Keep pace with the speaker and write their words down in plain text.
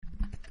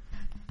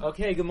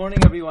Okay, good morning,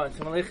 everyone.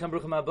 Shalom Aleichem,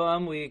 Bruchim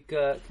Haba. We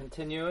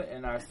continue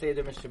in our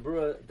Seder Mishnah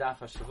Berurah Daf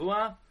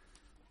HaShavua.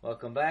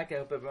 Welcome back. I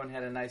hope everyone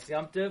had a nice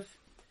Yom Tov.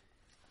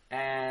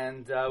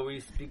 And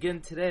we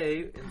begin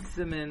today in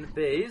Siman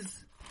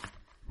Beis,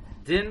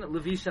 Din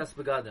Levishas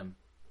Begadim,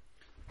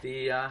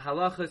 the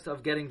halachas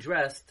of getting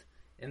dressed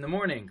in the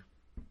morning.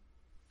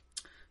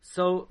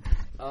 So,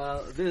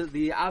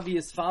 the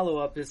obvious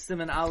follow-up is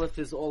Siman Aleph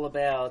is all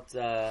about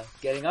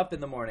getting up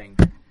in the morning.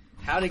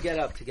 How to get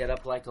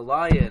up like a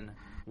lion.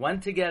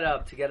 When to get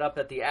up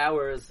at the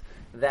hours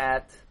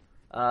that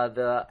the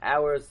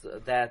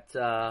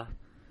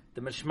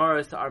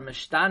mishmaros are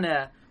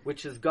mishtana,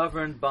 which is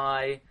governed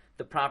by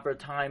the proper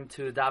time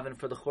to daven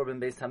for the Churban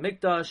Beis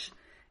Hamikdash.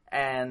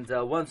 And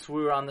once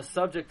we were on the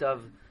subject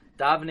of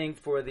davening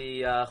for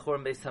the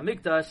Churban Beis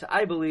Hamikdash,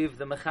 I believe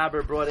the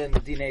Mechaber brought in the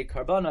Dinei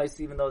Karbanos,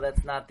 even though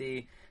that's not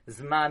the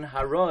Zman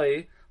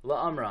Haroi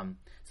LaAmram.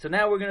 So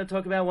now we're going to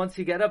talk about once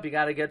you get up, you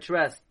got to get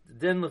dressed.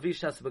 Din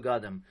levishas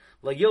begadim.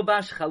 La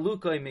yilbash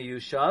chalukoi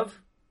miyushav.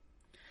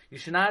 You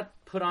should not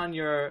put on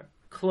your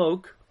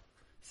cloak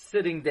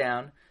sitting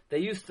down. They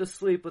used to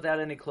sleep without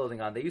any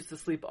clothing on. They used to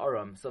sleep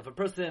aram. So if a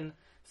person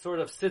sort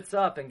of sits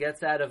up and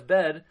gets out of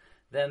bed,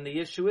 then the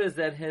issue is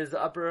that his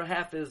upper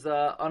half is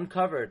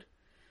uncovered.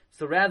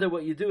 So rather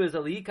what you do is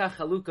aliyika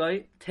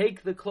chalukoi,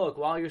 take the cloak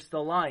while you're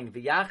still lying.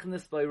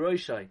 V'yachnis by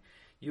roishai.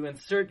 You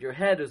insert your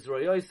head as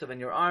royosav and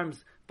your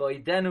arms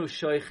ba'idenu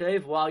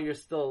shoichev while you're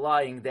still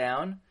lying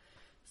down.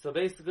 So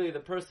basically the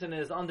person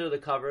is under the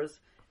covers,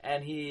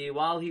 and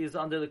while he's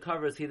under the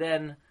covers, he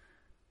then,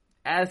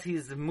 as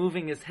he's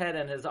moving his head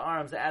and his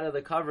arms out of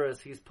the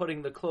covers, he's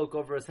putting the cloak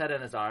over his head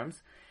and his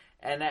arms.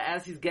 And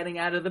as he's getting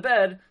out of the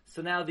bed,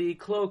 so now the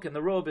cloak and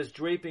the robe is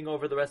draping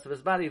over the rest of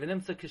his body.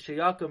 V'nimtza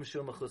kishayakum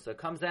shu mechusa.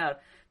 Comes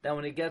out that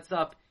when he gets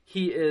up,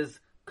 he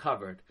is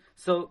covered.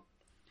 So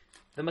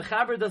the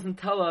Mechaber doesn't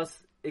tell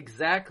us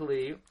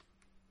exactly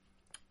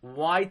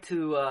why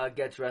to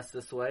get dressed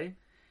this way,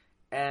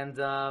 and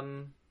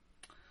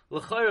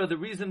l'chayra, the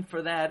reason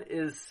for that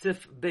is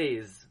Sif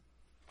Beis.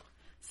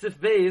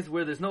 Sif Beis,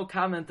 where there's no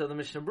comment of the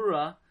Mishnah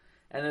Berurah,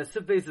 and the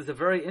Sif Beis is a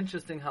very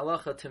interesting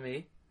halacha to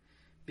me,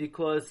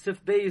 because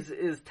Sif Beis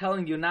is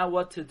telling you not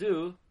what to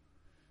do.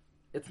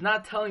 It's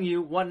not telling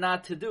you what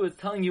not to do, it's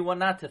telling you what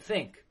not to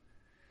think.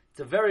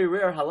 It's a very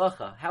rare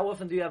halacha. How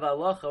often do you have a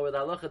halacha where the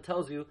halacha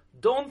tells you,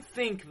 don't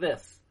think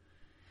this?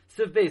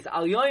 Sif Beis,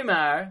 Al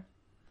Yoimar,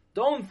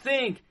 don't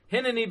think,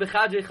 Hineni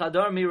b'chadri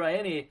chadar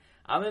mirayeni,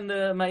 I'm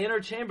in my inner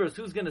chambers,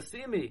 who's going to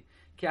see me?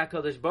 Ki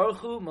HaKadosh Baruch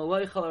Hu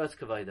malay chal haaretz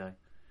kavaydai.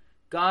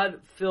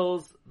 God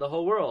fills the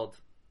whole world.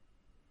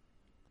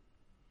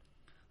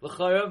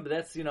 L'chayra,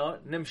 that's,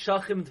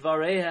 Nimshachim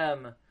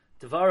Dvarehem,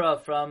 Dvara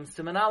from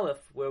Siman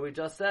Aleph, where we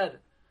just said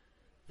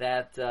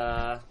that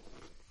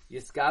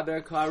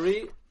Yiskaber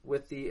Kari,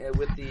 with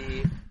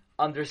the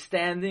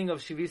understanding of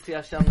Shivisi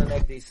Hashem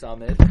Lenegdi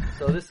Samid.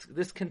 So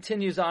this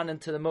continues on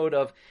into the mode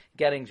of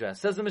getting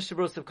dressed. Says the Mishnah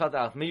Berurah Sivkat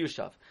Aleph,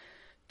 Miyushav.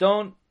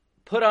 Don't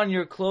put on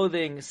your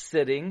clothing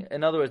sitting.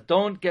 In other words,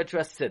 don't get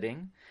dressed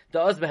sitting.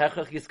 Because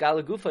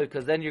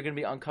then you're going to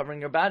be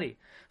uncovering your body.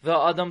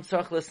 A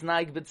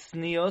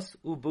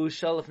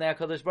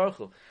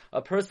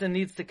person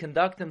needs to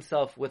conduct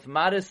himself with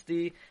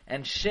modesty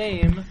and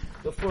shame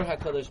before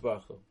HaKadosh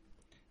Baruch Hu.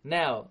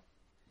 Now,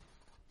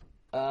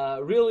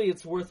 really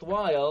it's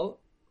worthwhile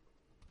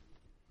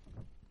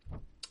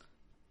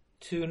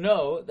to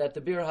know that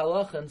the Bir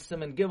Halacha in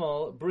Siman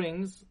Gimel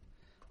brings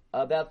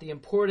about the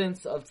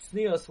importance of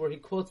tznius, where he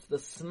quotes the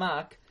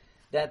Smak,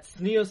 that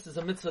tznius is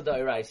a mitzvah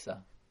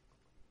d'oraisa.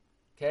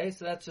 Okay,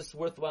 so that's just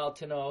worthwhile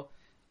to know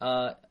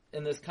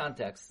in this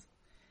context.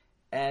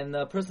 And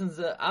a person's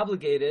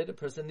obligated, a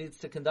person needs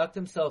to conduct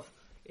himself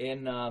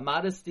in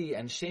modesty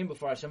and shame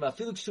before Hashem,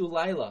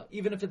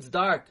 even if it's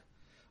dark,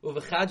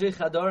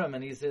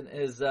 and he's in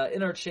his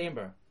inner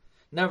chamber.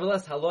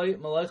 Nevertheless,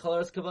 Hashem's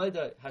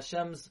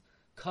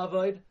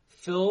kavod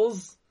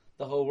fills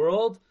the whole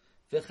world,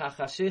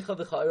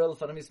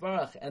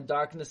 and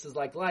darkness is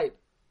like light.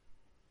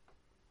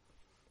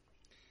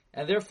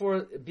 And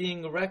therefore,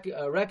 being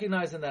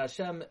recognizing that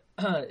Hashem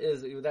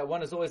that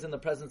one is always in the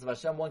presence of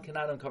Hashem, one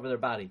cannot uncover their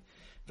body.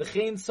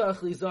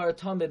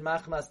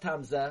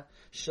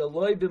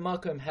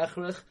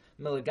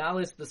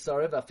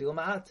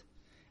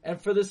 And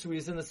for this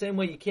reason, the same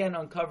way you can't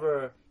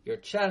uncover your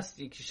chest,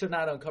 you should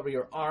not uncover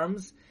your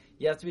arms.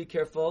 You have to be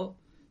careful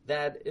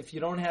that if you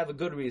don't have a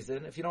good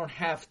reason, if you don't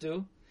have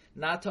to,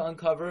 not to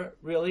uncover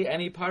really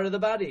any part of the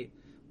body.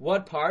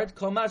 What part?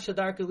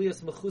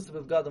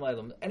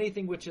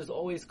 Anything which is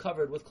always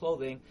covered with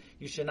clothing,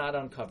 you should not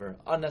uncover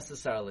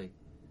unnecessarily.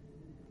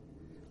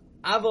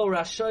 You're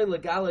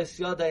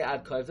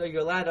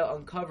allowed to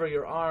uncover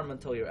your arm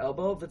until your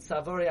elbow,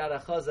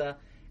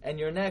 and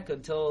your neck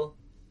until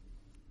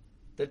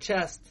the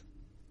chest.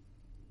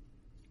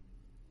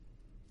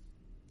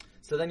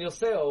 So then you'll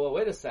say, oh, well,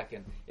 wait a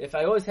second. If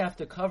I always have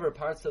to cover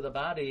parts of the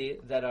body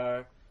that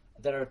are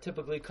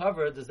typically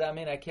covered, does that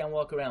mean I can't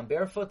walk around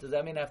barefoot? Does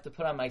that mean I have to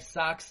put on my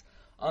socks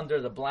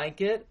under the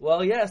blanket.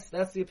 Well, yes,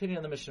 that's the opinion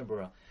of the Mishnah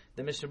Berurah.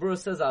 The Mishnah Berurah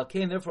says, Al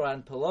Kain, therefore,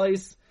 on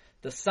Pelois,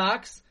 the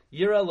socks,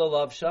 Yira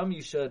Lalavsham,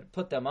 you should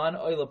put them on,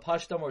 Oila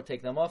Pashtam, or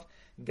take them off.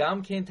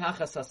 Gam Kain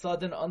Tachas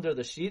Hasadin, under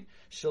the sheet,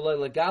 Shaloi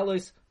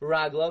Legalois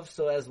Raglav,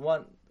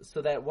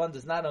 so that one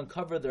does not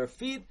uncover their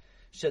feet,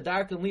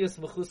 Shadarkan Lias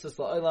Mechusas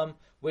La'olam,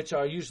 which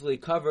are usually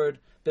covered,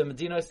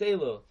 B'Medinos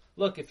Elu.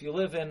 Look, if you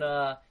live in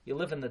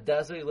the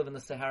desert, you live in the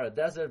Sahara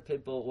Desert,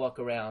 people walk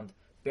around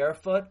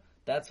barefoot,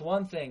 that's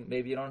one thing.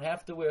 Maybe you don't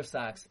have to wear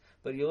socks,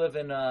 but you live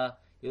in the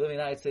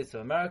United States of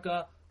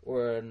America,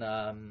 or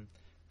in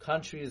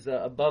countries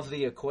above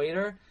the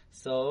equator,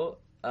 so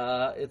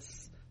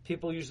it's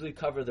people usually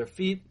cover their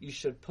feet. You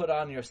should put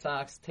on your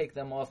socks, take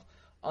them off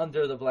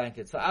under the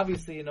blanket. So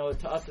obviously,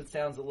 to us it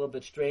sounds a little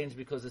bit strange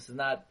because this is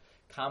not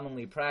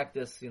commonly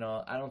practiced.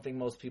 I don't think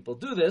most people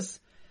do this.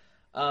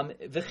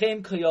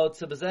 V'chein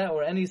kayotze b'zeh,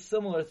 or any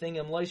similar thing,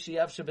 im lo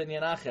sheyavshe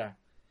binyan acher,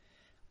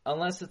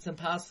 unless it's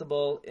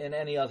impossible in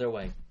any other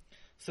way.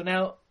 So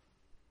now,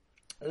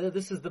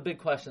 this is the big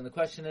question. The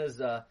question is,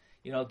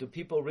 do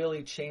people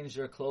really change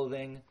their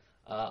clothing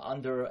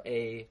under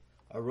a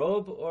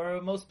robe, or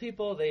most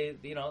people they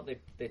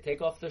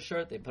take off their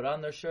shirt, they put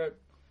on their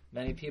shirt.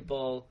 Many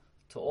people,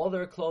 to all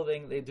their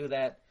clothing, they do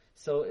that.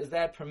 So is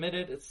that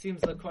permitted? It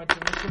seems, according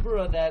to Mishnah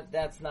Berurah, that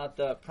that's not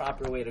the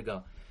proper way to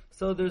go.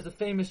 So there's a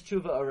famous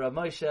tshuva of Rav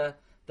Moshe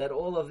that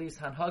all of these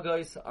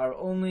hanhagos are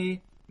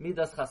only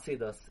midas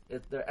chasidus.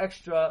 They're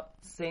extra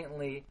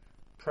saintly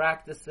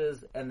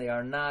practices, and they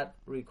are not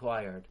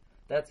required.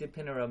 That's the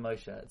opinion of Rav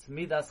Moshe. It's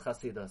midas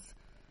chasidus.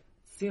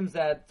 Seems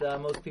that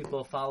most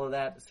people follow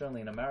that,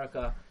 certainly in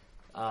America.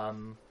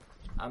 I'm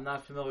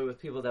not familiar with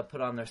people that put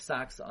on their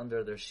socks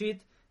under their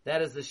sheet.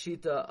 That is the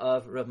shita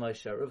of Rav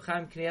Moshe. Reb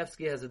Chaim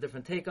Kanievsky has a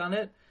different take on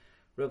it.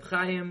 Reb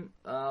Chaim,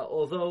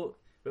 although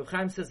Reb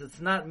Chaim says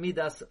it's not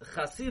midas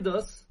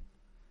chasidus,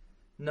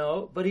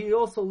 no, but he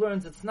also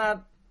learns it's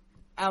not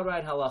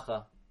outright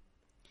halacha.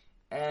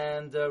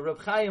 And Reb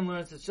Chaim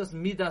learns it's just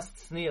midas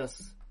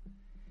tznius.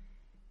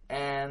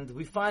 And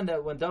we find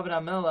that when David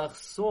HaMelech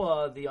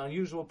saw the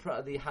unusual,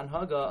 the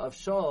hanhaga of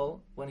Shaul,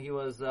 when he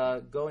was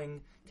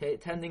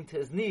tending to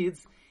his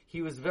needs,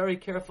 he was very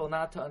careful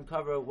not to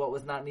uncover what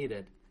was not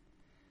needed.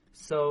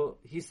 So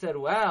he said,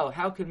 wow,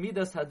 how could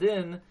midas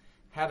hadin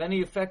have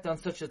any effect on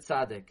such a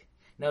tzaddik?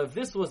 Now, if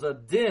this was a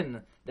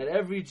din that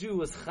every Jew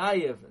was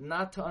chayiv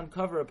not to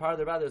uncover a part of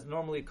their body that's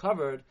normally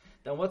covered,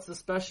 then what's the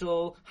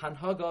special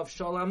hanhaga of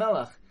Shaul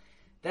HaMelech?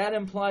 That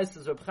implies,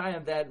 says Reb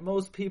Chaim, that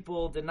most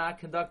people did not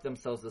conduct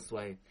themselves this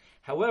way.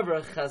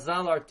 However,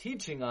 Chazal are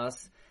teaching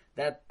us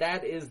that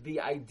that is the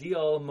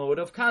ideal mode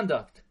of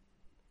conduct.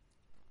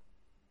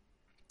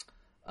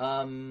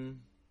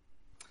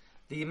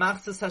 The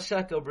Machzas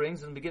HaShekel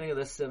brings in the beginning of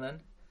this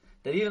simon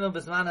that even though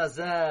B'zman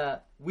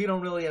Hazeh we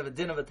don't really have a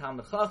din of a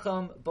Talmid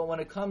Chacham, but when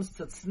it comes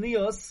to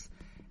tznius,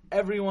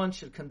 everyone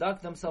should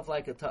conduct themselves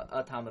like a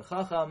Talmid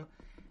Chacham.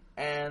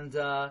 And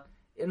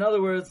in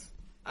other words,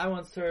 I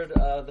once heard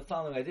the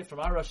following idea from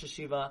our Rosh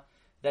Hashiva,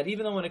 that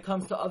even though when it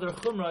comes to other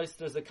chumros,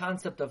 there's a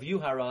concept of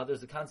yuhara,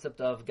 there's a concept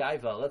of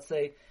gaiva. Let's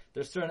say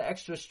there's certain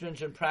extra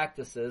stringent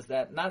practices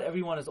that not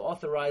everyone is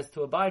authorized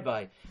to abide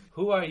by.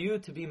 Who are you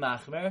to be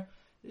machmer?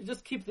 You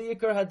just keep the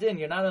ikar hadin.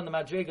 You're not on the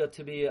madrega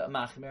to be a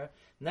machmer.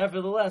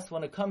 Nevertheless,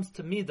 when it comes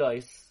to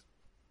midos,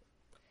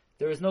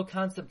 there is no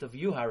concept of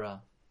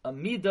yuhara. A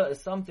midah is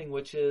something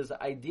which is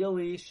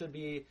ideally should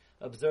be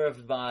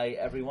observed by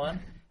everyone,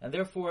 and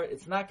therefore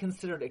it's not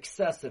considered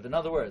excessive. In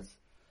other words,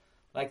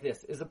 like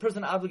this: is a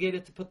person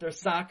obligated to put their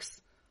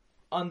socks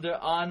under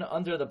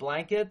the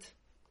blanket?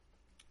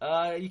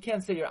 You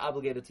can't say you're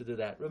obligated to do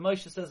that. Rav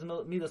Moshe says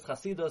midas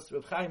chasidus.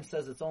 Rav Chaim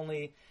says it's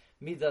only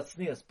midas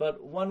tznius.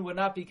 But one would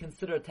not be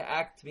considered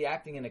to be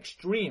acting in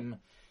extreme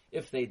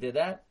if they did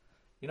that.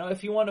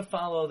 If you want to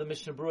follow the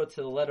Mishnah Berurah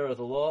to the letter of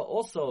the law,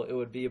 also it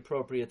would be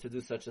appropriate to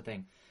do such a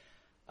thing.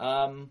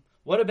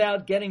 What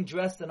about getting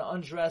dressed and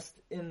undressed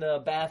in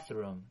the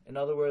bathroom? In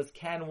other words,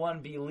 can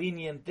one be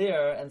lenient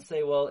there and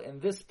say, well, in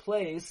this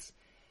place,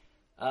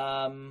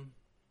 we're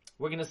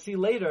going to see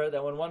later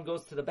that when one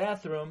goes to the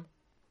bathroom,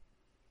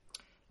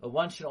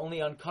 one should only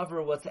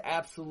uncover what's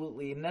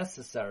absolutely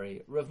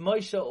necessary. Rav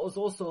Moshe was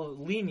also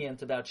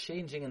lenient about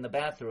changing in the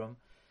bathroom,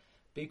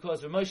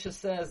 because Rav Moshe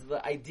says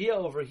the idea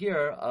over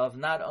here of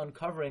not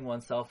uncovering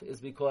oneself is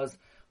because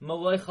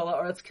Maloi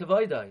Chala Aretz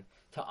Kavoidai,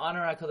 to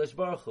honor HaKadosh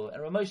Baruch Hu.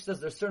 And Rav Moshe says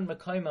there's certain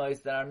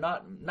Mekayimos that are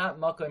not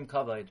Makoim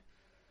Kavod.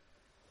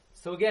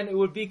 So again, it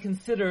would be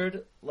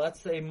considered, let's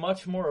say,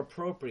 much more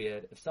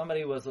appropriate if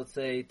somebody was, let's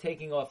say,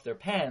 taking off their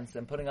pants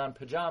and putting on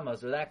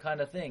pajamas or that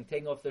kind of thing,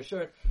 taking off their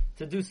shirt,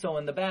 to do so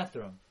in the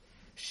bathroom.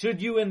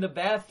 Should you in the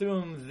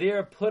bathroom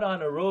there put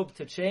on a robe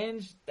to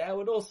change? That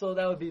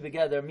would be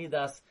together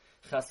Midas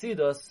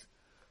Chasidus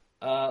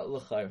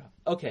L'chayra.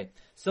 Okay,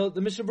 so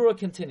the Mishnah Berurah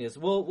continues.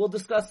 We'll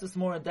discuss this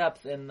more in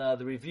depth in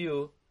the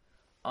review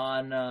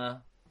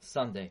on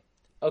Sunday.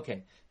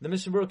 Okay, the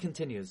Mishnah Berurah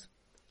continues.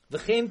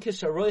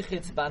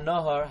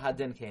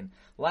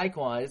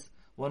 Likewise,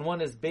 when one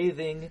is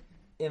bathing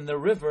in the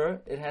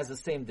river, it has the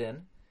same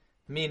din.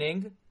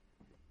 Meaning,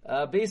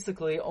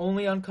 basically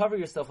only uncover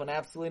yourself when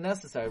absolutely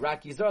necessary.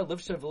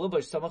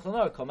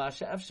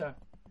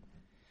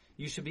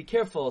 You should be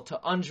careful to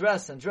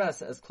undress and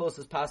dress as close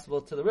as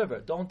possible to the river.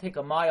 Don't take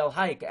a mile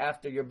hike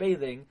after you're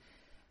bathing,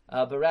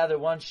 but rather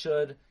one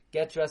should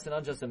get dressed and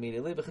undressed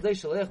immediately,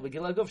 so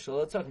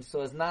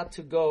as not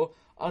to go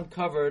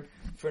uncovered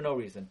for no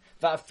reason.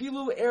 But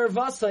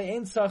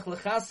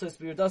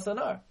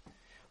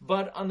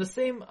on the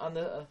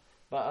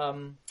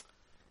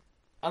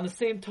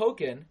same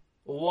token,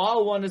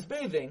 while one is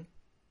bathing,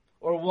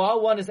 or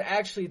while one is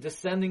actually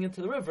descending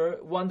into the river,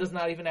 one does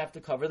not even have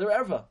to cover their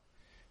erva.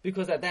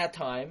 Because at that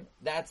time,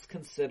 that's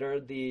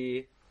considered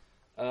the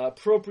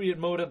appropriate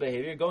mode of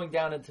behavior. You're going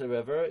down into the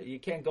river, you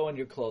can't go in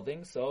your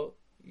clothing, so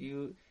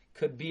you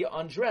could be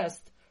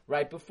undressed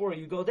right before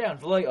you go down.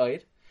 Says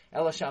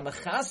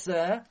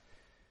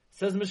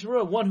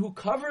Mishmura, one who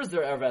covers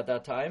their erva at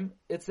that time,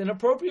 it's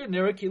inappropriate.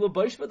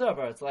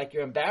 It's like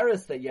you're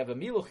embarrassed that you have a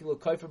miluch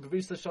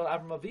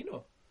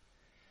Avinu.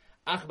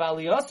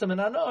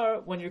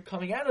 When you're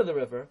coming out of the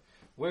river,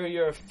 where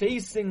you're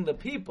facing the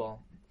people,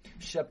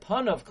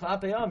 Shapanav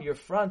klapeyam, your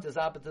front is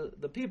opposite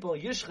the people.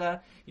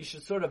 Yishcha, you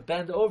should sort of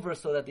bend over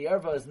so that the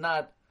erva is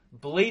not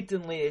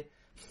blatantly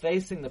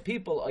facing the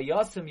people.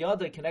 Ayasim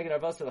yada keneged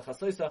arvasa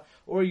lechasoisa,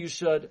 or you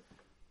should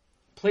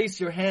place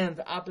your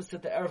hand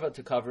opposite the erva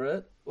to cover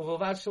it.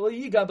 Uvavat shelo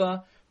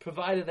yigaba,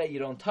 provided that you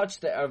don't touch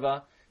the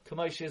erva.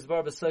 K'may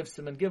she'izbar b'soif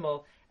siman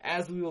gimel,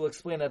 as we will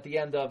explain at the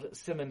end of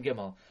siman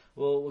gimel.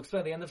 We'll explain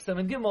at the end of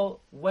siman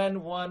gimel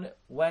when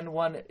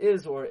one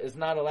is or is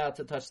not allowed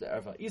to touch the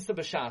erva. Isa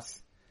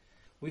b'shas.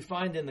 We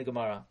find in the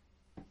Gemara,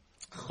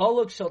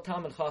 Cholok shel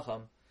Talmid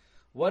Chacham.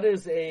 What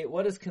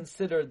is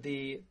considered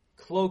the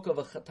cloak of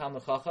a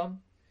Talmid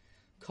Chacham?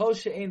 Kol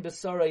she'ein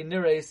b'sarei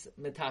nires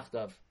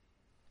mitachtav.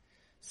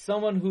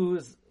 Someone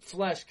whose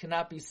flesh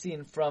cannot be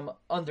seen from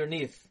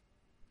underneath.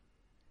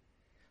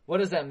 What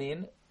does that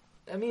mean?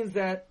 That means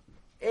that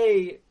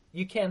A,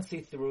 you can't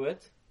see through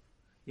it.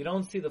 You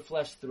don't see the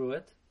flesh through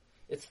it.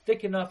 It's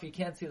thick enough you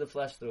can't see the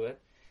flesh through it.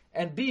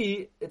 And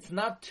B, it's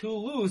not too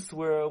loose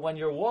where when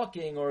you're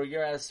walking or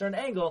you're at a certain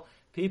angle,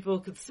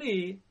 people could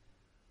see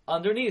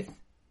underneath.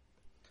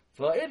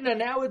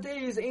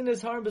 Nowadays,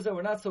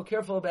 we're not so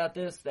careful about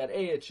this, that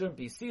A, it shouldn't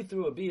be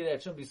see-through, or B, that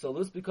it shouldn't be so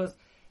loose, because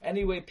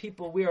anyway,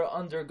 people wear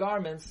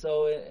undergarments,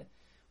 so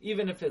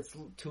even if it's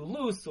too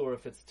loose or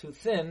if it's too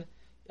thin,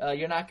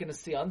 you're not going to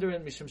see under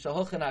it.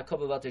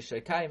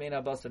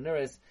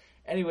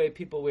 Anyway,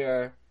 people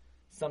wear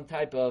some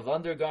type of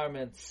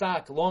undergarment,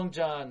 sock, long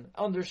john,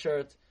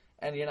 undershirt,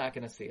 and you're not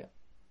going to see it.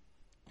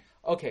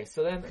 Okay,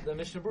 so then the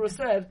Mishnah Berurah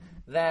said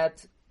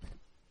that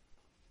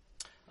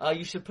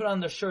you should put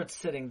on the shirt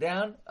sitting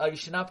down. You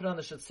should not put on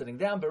the shirt sitting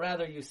down, but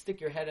rather you stick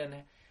your head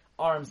and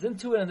arms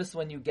into it, and this is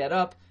when you get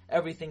up,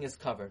 everything is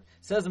covered.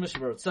 Says the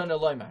Mishnah Berurah, Tzana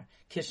loymar,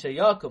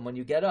 kishayakum, when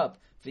you get up,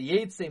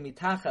 v'yetze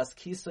mitachas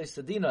kisoy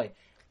sadinoi,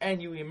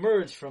 and you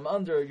emerge from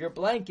under your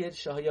blanket,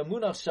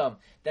 shahayamunach sham,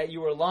 that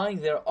you were lying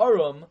there,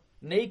 arum,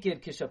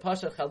 naked,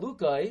 kishapasha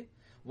chalukai,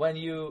 when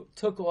you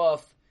took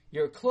off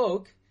your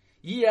cloak,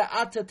 yia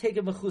ata teke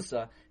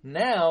mechusa,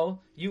 now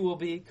you will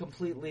be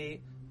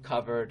completely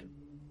covered.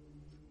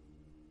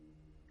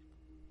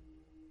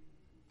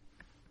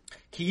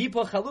 Ki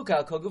yipo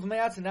chaluka koguf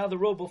meyatza, now the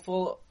robe will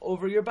fall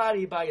over your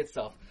body by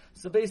itself.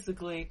 So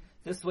basically,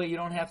 this way you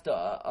don't have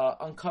to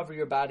uncover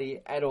your body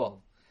at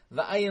all.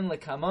 Va'ayin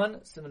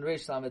lekaman, siman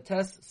reish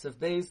lamites,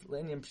 sifbeis,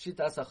 le'inyan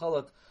pshitas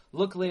hachaluk,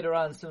 look later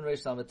on, siman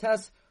reish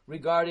lamites,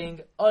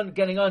 regarding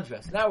getting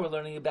undressed. Now we're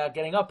learning about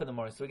getting up in the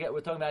morning. So we're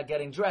talking about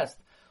getting dressed.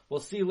 We'll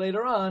see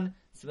later on,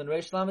 Siman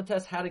Reish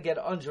Lamites, how to get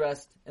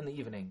undressed in the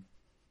evening.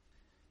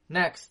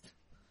 Next,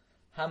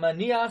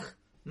 Hamaniach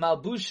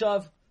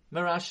Malbushav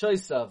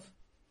Merashoisav,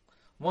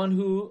 one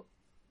who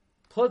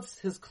puts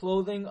his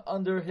clothing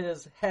under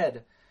his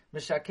head,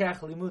 Mishakech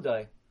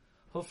Limudai,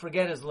 who'll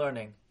forget his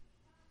learning.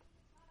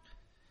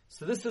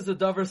 So this is a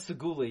davar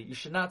seguli. You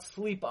should not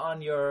sleep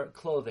on your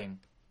clothing.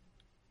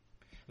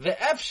 The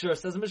efshur,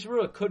 says Mishnah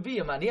Berurah, could be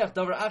a maniach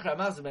davar achar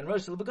mazim and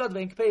rosh l'begad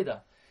ve'in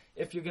kpeda.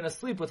 If you're going to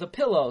sleep with a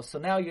pillow, so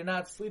now you're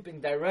not sleeping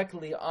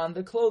directly on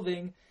the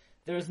clothing,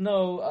 there's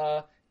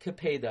no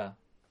kepeda.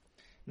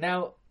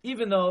 Now,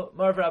 even though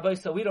Marv Rabbi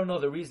said we don't know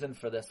the reason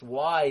for this,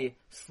 why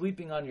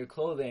sleeping on your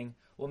clothing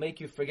will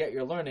make you forget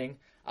your learning,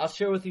 I'll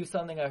share with you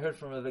something I heard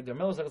from Avigdor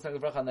Miller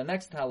on the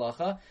next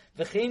halacha.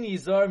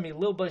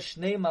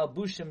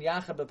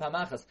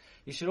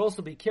 You should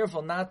also be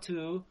careful not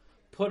to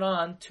put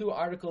on two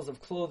articles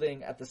of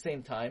clothing at the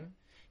same time.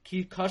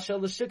 Ki kasha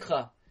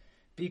l'shikcha,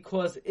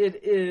 because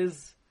it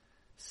is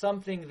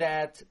something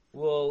that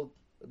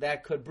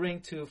could bring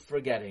to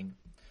forgetting.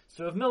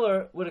 So Rav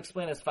Miller would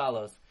explain as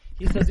follows.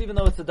 He says, even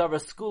though it's a davar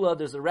skula,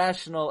 there's a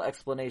rational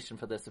explanation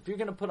for this. If you're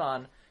going to put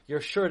on your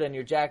shirt and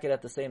your jacket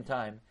at the same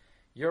time,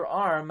 your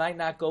arm might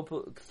not go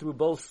through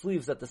both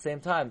sleeves at the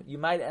same time. You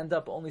might end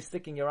up only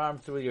sticking your arm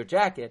through your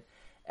jacket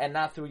and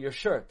not through your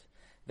shirt.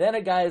 Then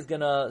a guy is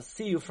going to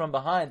see you from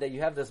behind that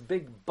you have this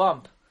big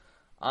bump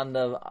on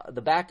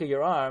the back of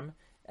your arm,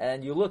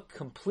 and you look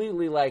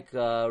completely like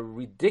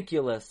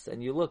ridiculous,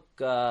 and you look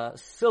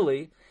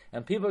silly,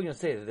 and people are going to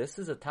say, this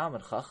is a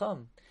Talmid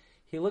Chacham?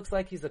 He looks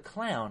like he's a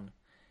clown.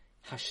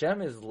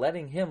 Hashem is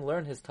letting him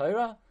learn his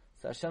Torah?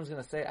 So Hashem's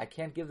going to say, I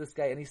can't give this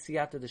guy any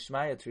siyata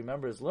d'shmaya to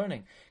remember his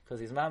learning, because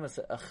he's mamas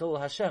a chilul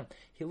Hashem.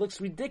 He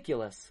looks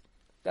ridiculous.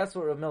 That's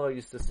what Rav Miller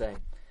used to say.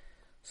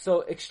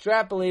 So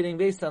extrapolating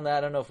based on that,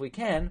 I don't know if we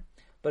can,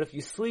 but if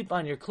you sleep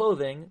on your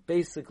clothing,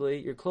 basically,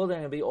 your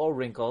clothing will be all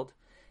wrinkled,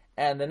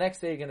 and the next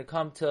day you're going to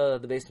come to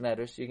the Beis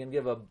Medrash, you're going to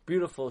give a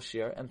beautiful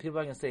shir, and people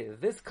are going to say,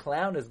 this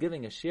clown is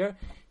giving a shir,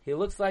 he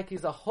looks like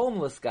he's a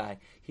homeless guy.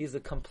 He's a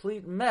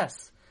complete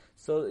mess.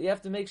 So you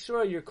have to make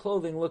sure your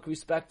clothing look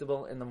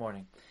respectable in the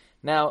morning.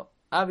 Now,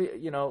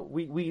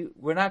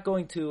 we're not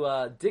going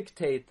to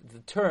dictate the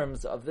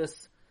terms of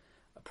this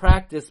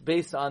practice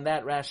based on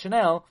that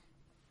rationale,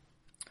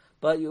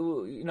 but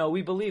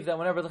we believe that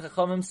whenever the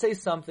Chachamim say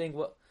something,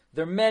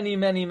 there are many,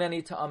 many,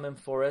 many ta'amim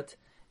for it.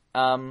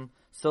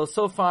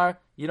 So far,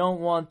 you don't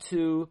want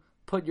to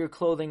put your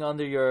clothing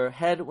under your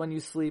head when you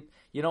sleep.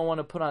 You don't want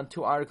to put on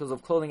 2 articles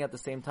of clothing at the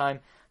same time.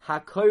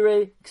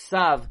 Hakoire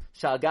ksav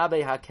shal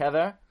gabe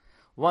hakever,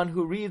 one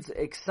who reads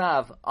a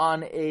ksav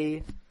on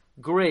a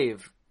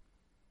grave.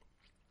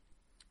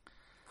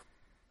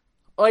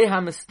 Oy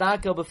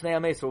hamistakel b'fnei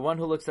hameis, or one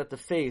who looks at the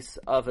face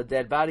of a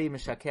dead body,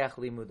 mishakeach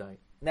limudai.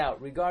 Now,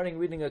 regarding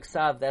reading a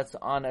ksav that's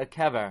on a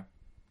kever,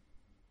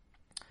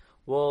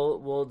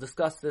 we'll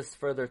discuss this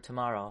further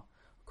tomorrow.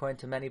 According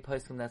to many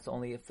poskim, that's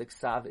only if the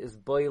ksav is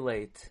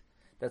boilate.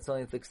 That's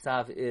only if the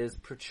ksav is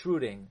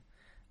protruding.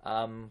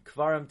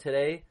 Kvarim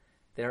today,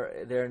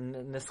 they're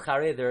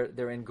nischare,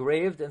 they're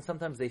engraved, and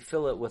sometimes they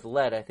fill it with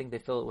lead. I think they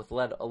fill it with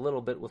lead, a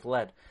little bit with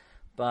lead.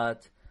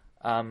 But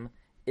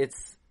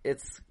it's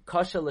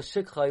kasha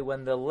l'shikchai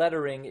when the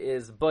lettering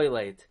is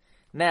boilate.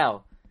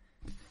 Now,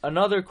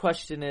 another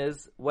question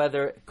is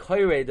whether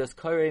koire, does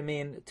koire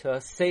mean to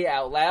say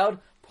out loud?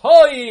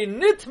 Hoi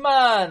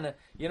nitman!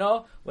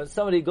 When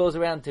somebody goes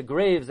around to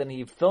graves and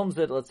he films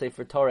it, let's say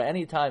for Torah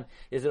anytime,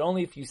 is it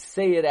only if you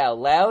say it out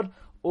loud,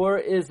 or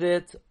is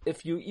it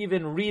if you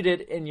even read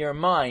it in your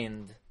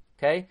mind?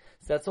 Okay?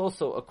 So that's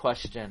also a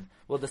question.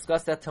 We'll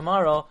discuss that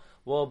tomorrow.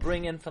 We'll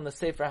bring in from the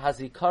Sefer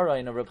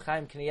Hazikara, Reb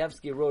Chaim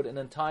Kanievsky wrote an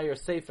entire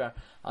Sefer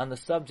on the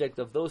subject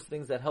of those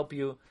things that help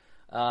you,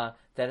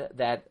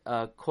 that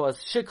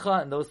cause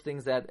shikha, and those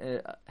things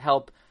that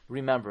help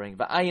remembering.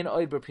 Va'ayin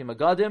oiber Pri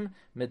Megadim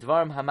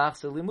midvarim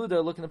hamachzer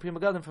limuda. Look in the Pri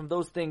Megadim from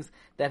those things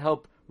that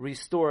help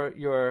restore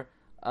your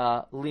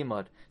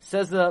limud.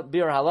 Says the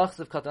Bir Halachs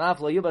of Katanaf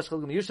lo yubash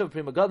chilgum yushav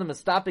Pri Megadim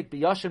estapik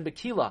biyashin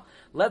bekila.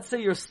 Let's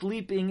say you're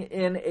sleeping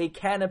in a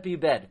canopy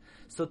bed.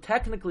 So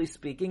technically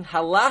speaking,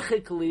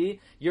 halachically,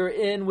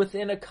 you're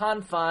within a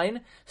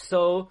confine.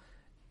 So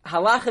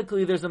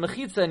halachically, there's a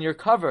mechitza and you're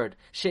covered.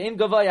 She'in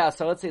gavaya.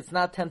 So let's say it's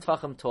not 10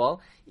 tfachim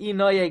tall.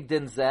 Inoyeg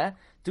dinzeh.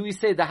 Do we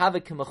say the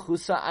havik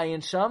mechusa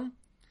ayin sham?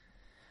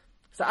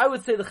 So I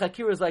would say the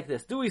chakir is like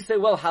this. Do we say,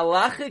 well,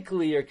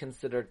 halachically you're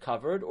considered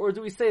covered, or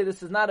do we say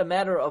this is not a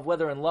matter of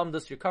whether in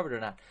lumdus you're covered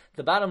or not?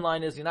 The bottom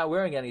line is you're not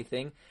wearing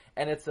anything,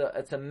 and it's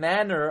a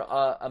matter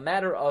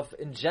of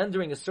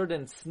engendering a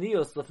certain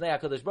snios l'fnei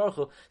HaKadosh Baruch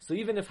Hu. So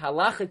even if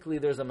halachically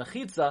there's a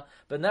mechitza,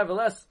 but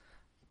nevertheless,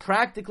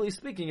 practically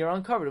speaking, you're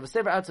uncovered. In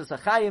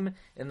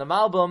the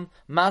Malbim,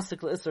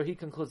 Masik L'Isser, he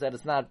concludes that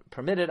it's not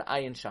permitted,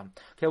 ayin sham.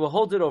 Okay, we'll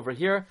hold it over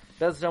here.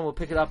 Bezran will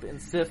pick it up in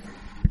Sif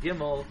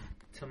Gimel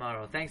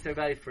tomorrow. Thanks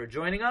everybody for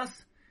joining us.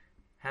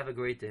 Have a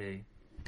great day.